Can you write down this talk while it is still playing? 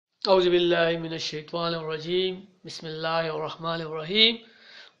औज़ुबिल्लाहिमिनश्शैतानिर्रजीम बिस्मिल्लाहिर्रहमानिर्रहीम।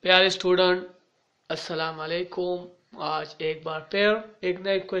 प्यारे स्टूडेंट, अस्सलाम वालेकुम। आज एक बार फिर एक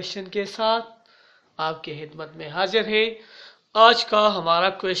नए क्वेश्चन के साथ आपकी खिदमत में हाजिर है। आज का हमारा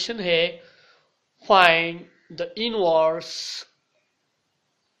क्वेश्चन है find the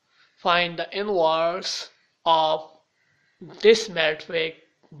inverse of this matric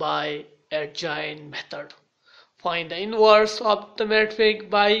bye adjoint method. Find the inverse of the matrix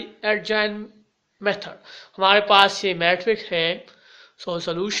by adjoint method. हमारे पास ये मैट्रिक है, सो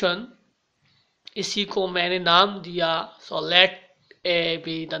सॉल्यूशन इसी को मैंने नाम दिया, so let A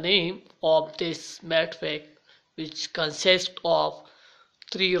be the name of this matric which consists of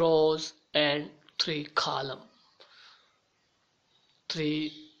 3 rows and 3 column.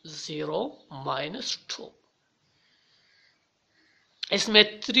 3 0 minus 2. इसमें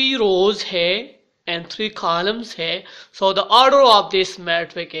 3 rows है and 3 columns है. So the order of this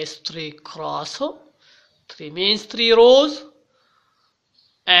matrix is 3 cross 3 means 3 rows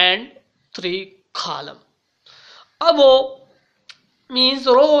and 3 column. अब वो means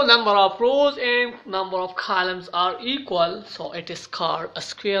number of rows and number of columns are equal, so it is called a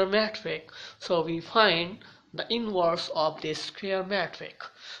square matrix. So we find the inverse of this square matrix.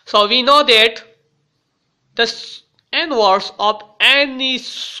 So we know that the inverse of any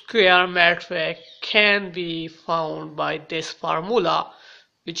square matrix can be found by this formula,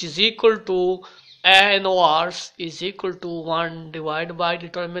 which is equal to A inverse is equal to 1 divided by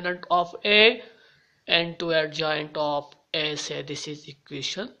determinant of A and to adjoint of A. Say this is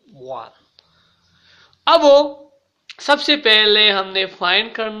equation 1. अब सबसे पहले हमने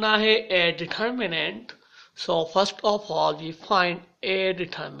find करना है A determinant. So first of all we find A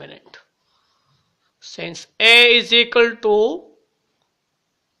determinant. Since A is equal to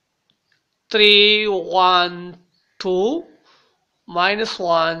 3 1 2 minus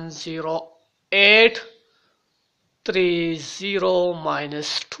 1 0 8 3 0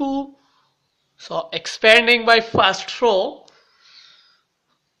 minus 2, so expanding by first row,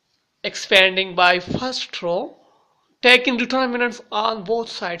 taking determinants on both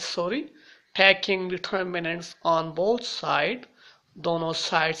sides, taking determinants on both sides, दोनों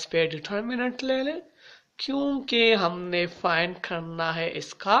sides पे determinant ले ले, क्योंकि हमने find करना है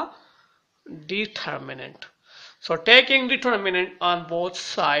इसका determinant. So taking determinant on both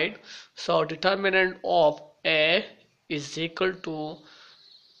sides, so determinant of A is equal to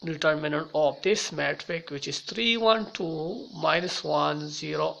determinant of this matrix, which is 3 1 2 minus 1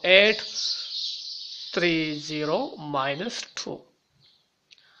 0 8 3 0 minus 2.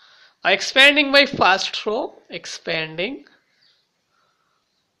 Expanding by first row, expanding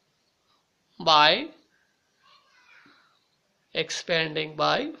by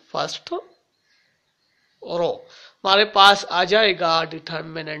first row, हमारे पास आ जाएगा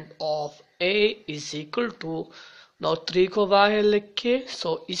determinant of A is equal to, नौ 3 को बाहर लिख के,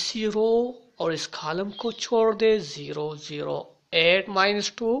 सो इसी रो और इस column को छोड़ दे, 0 0 8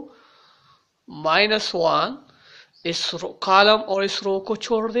 माइनस 2 माइनस 1, इस कॉलम और इस रो को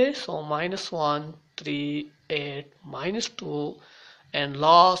छोड़ दे, so minus 1 3 8 minus 2 and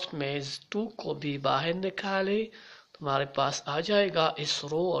last में 2 को भी बाहर निकाले, हमारे पास आ जाएगा इस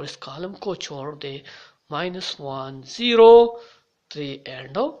रो और इस कॉलम को छोड़ दे, माइनस 1 0 3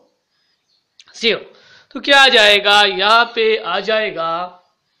 एंड 0. तो क्या आ जाएगा, यहाँ पे आ जाएगा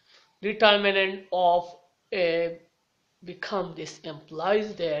determinant of A become this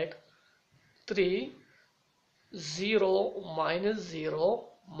implies that 3 0 minus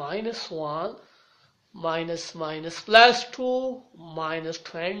 1 minus minus plus 2 minus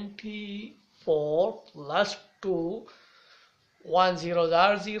 24 plus 2 1 0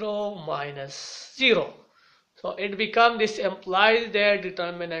 are 0 minus 0. So it becomes, this implies that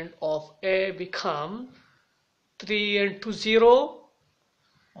determinant of A become 3 into 0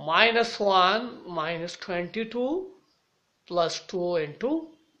 minus 1 minus 22 plus 2 into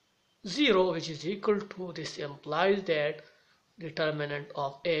 0, which is equal to, this implies that determinant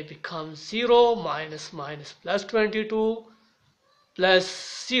of A becomes 0 minus minus plus 22 plus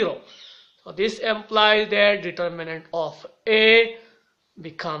 0. So this implies that determinant of A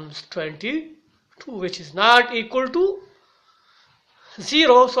becomes 22, which is not equal to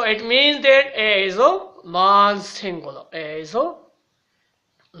 0. So it means that A is a non-singular. A is a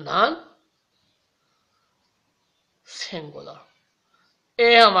non-singular.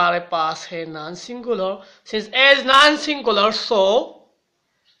 A हमारे पास है non-singular. Since A is non-singular, so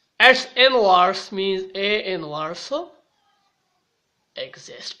its inverse means A inverse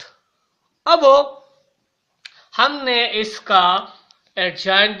exists. अब हमने इसका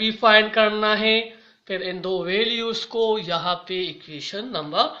adjoint भी find करना है, फिर इन दो वैल्यूज को यहाँ पे इक्वेशन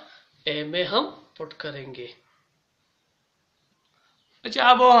नंबर ए में हम पुट करेंगे। अच्छा,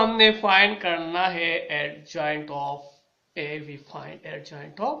 अब हमने फाइंड करना है adjoint of A. We find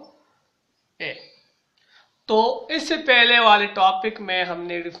adjoint of ए। तो इससे पहले वाले टॉपिक में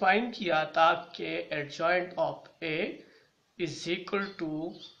हमने डिफाइन किया था कि adjoint of A is equal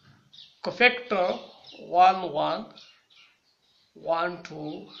to cofactor 1 1 1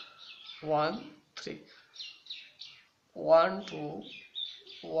 2 1 3 1 2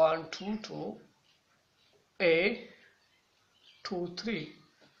 1 2 2 a 2 3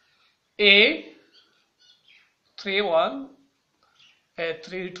 a 3 1 a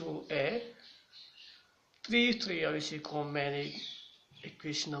 3 2 a 3 3। अब इसी को मैंने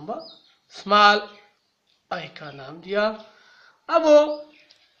इक्वेशन नंबर स्मॉल आई का नाम दिया। अब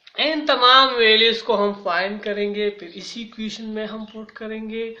इन तमाम वैल्यूज को हम फाइंड करेंगे, फिर इसी इक्वेशन में हम पुट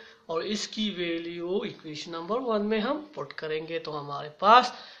करेंगे और इसकी वैल्यू इक्वेशन नंबर 1 में हम पुट करेंगे, तो हमारे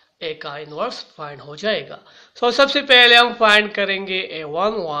पास ए का इनवर्स फाइंड हो जाएगा। सो सबसे पहले हम फाइंड करेंगे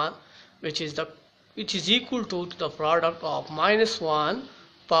a11 which is equal to the product of -1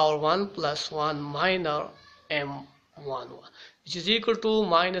 power 1 plus 1 minor m11 which is equal to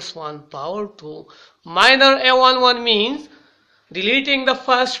 -1 power 2 minor m11 means deleting the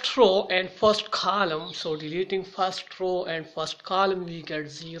first row and first column. So deleting first row and first column, we get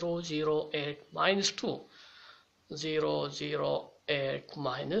 0 0 8 minus 2 0 0 8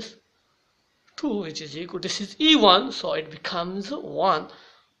 minus 2 which is equal, this is E1, so it becomes 1.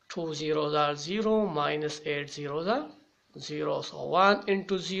 2 zeros are 0 minus 8 zeros are 0, so 1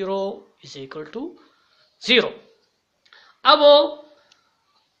 into 0 is equal to 0. अब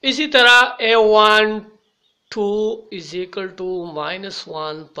इसी तरह a1 2 is equal to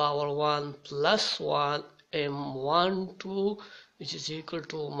 -1 power 1 plus 1 m12 which is equal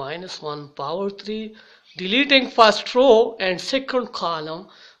to -1 power 3. Deleting first row and second column,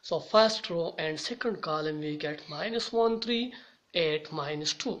 so first row and second column we get -1 3 8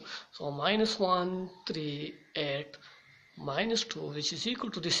 minus 2, so -1 3 8 minus 2 which is equal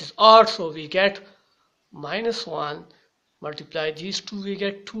to, this is odd, so we get -1 multiply these two, we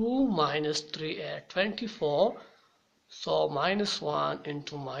get 2 minus 3 8 24, so -1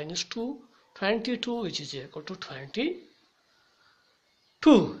 into -2 22 which is equal to 22.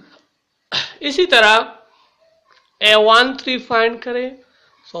 इसी तरह a13 find करें,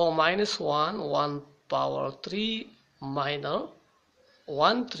 so -1 1 power 3 minor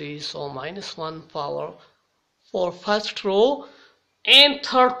 1 3, so -1 power 4 first row and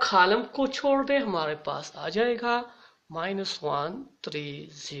third column को छोड़ दे, हमारे पास आ जाएगा -1 3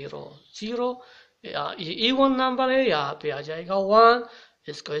 0 0। ये even number है, यहाँ पे आ जाएगा 1,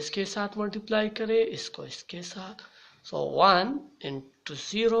 इसको इसके साथ मल्टीप्लाई करें, इसको इसके साथ, सो 1 into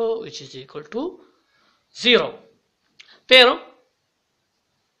 0 which is equal to 0. फिर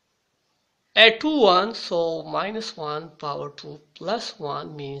a21, so -1 power 2 plus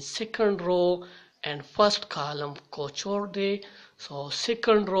 1 means second row and first column को छोड़ दे, so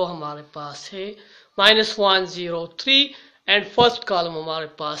second row हमारे पास है -1 0 3 and first column हमारे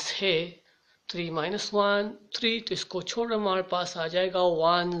पास है 3 -1 3, तो इसको छोड़ हमारे पास आ जाएगा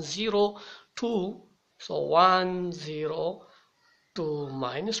 1 0 2, so 1 0 2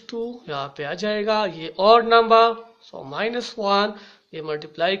 -2, यहाँ पे आ जाएगा ये और नंबर, so -1 ये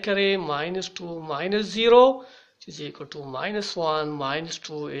मल्टीप्लाई करें, -2 -0 is equal to -1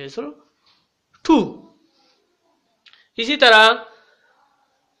 -2 is 2. इसी तरह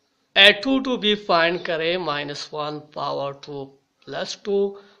a2 to भी फाइंड करें, -1 power 2 plus 2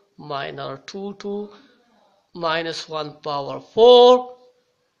 minor 2 2 -1 power 4.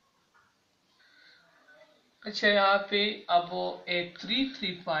 अच्छा, यहाँ पे अब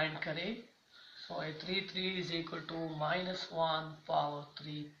a33 फाइंड करें, so a33 is equal to -1 power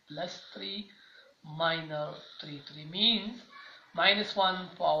 3 plus 3 minor 3 3 means -1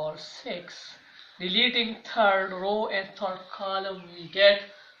 power 6. Deleting third row and third column, we get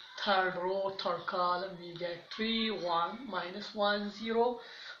third row third column we get 3 1 -1 0,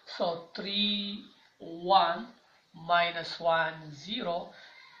 so 3 1 -1 0,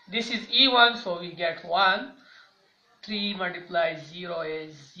 this is even, so we get 1. 3 multiplied 0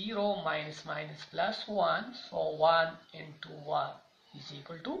 is 0 minus minus plus 1, so 1 into 1 is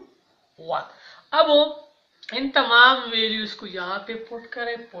equal to 1. अब इन तमाम values को यहाँ पे put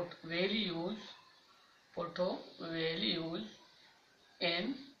करें, put values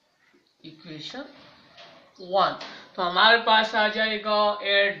in equation 1, तो हमारे पास आ जाएगा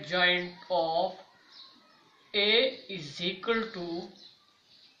adjoint of A is equal to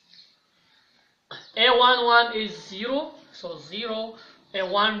a11 is 0, so 0,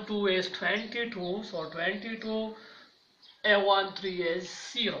 a12 is 22, so 22, a13 is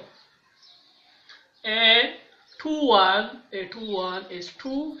 0. A21 is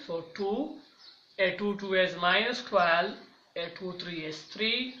 2, so 2. A22 is minus 12. A23 is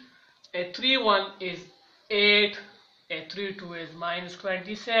 3. A31 is 8. A32 is minus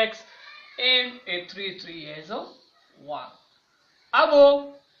 26. And A33 is 1.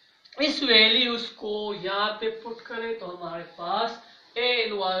 अब इस values को यहाँ पे put करें तो हमारे पास A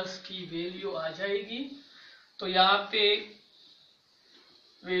inverse की value आ जाएगी। तो यहाँ पे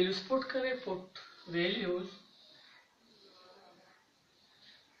वैल्यूज पुट करें, पुट वैल्यूज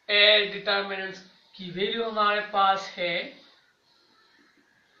ए डिटर्मिनेंट की वैल्यू हमारे पास है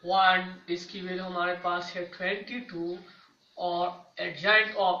 1, इसकी वैल्यू हमारे पास है 22 और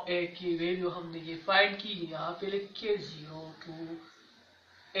एडजॉइंट ऑफ ए की वैल्यू हमने ये फाइंड की, यहाँ पे लिखिए 0 2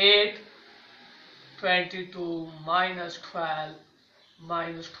 8 22 minus 12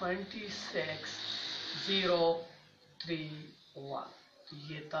 minus 26 0 3 1। तो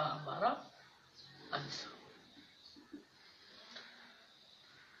ये था हमारा आंसर।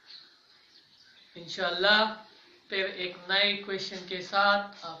 इंशाल्लाह फिर एक नए क्वेश्चन के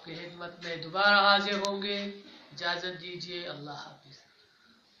साथ आपकी खिदमत में दोबारा हाजिर होंगे। इजाजत दीजिए, अल्लाह हाफिज।